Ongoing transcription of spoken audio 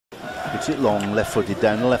shoots it long, left-footed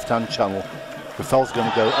down the left-hand channel. Raffel's going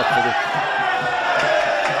to go up for the...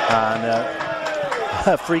 And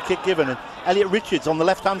a free kick given. And Elliot Richards on the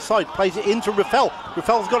left-hand side plays it into Raffel.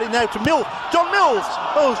 Raffel's got it now to Mills. John Mills!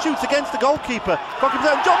 Oh, shoots against the goalkeeper. Got him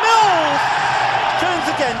down. John Mills! Turns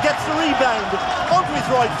again, gets the rebound onto his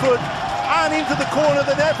right foot and into the corner of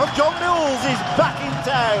the net from John Mills. Is back in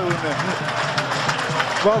town.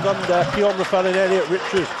 Well done there, Bjorn Raffel and Elliot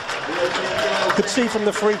Richards. Could see from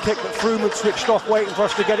the free kick that Froome had switched off, waiting for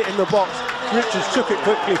us to get it in the box. Richards took it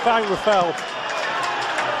quickly, found Raffel.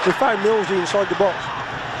 We found Millsy inside the box.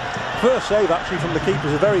 First save actually from the keeper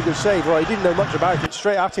is a very good save. Right, he didn't know much about it,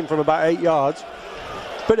 straight at him from about 8 yards.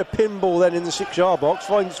 Bit of pinball then in the 6-yard box,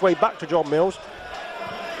 finds its way back to John Mills.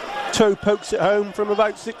 Toe pokes it home from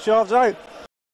about 6 yards out.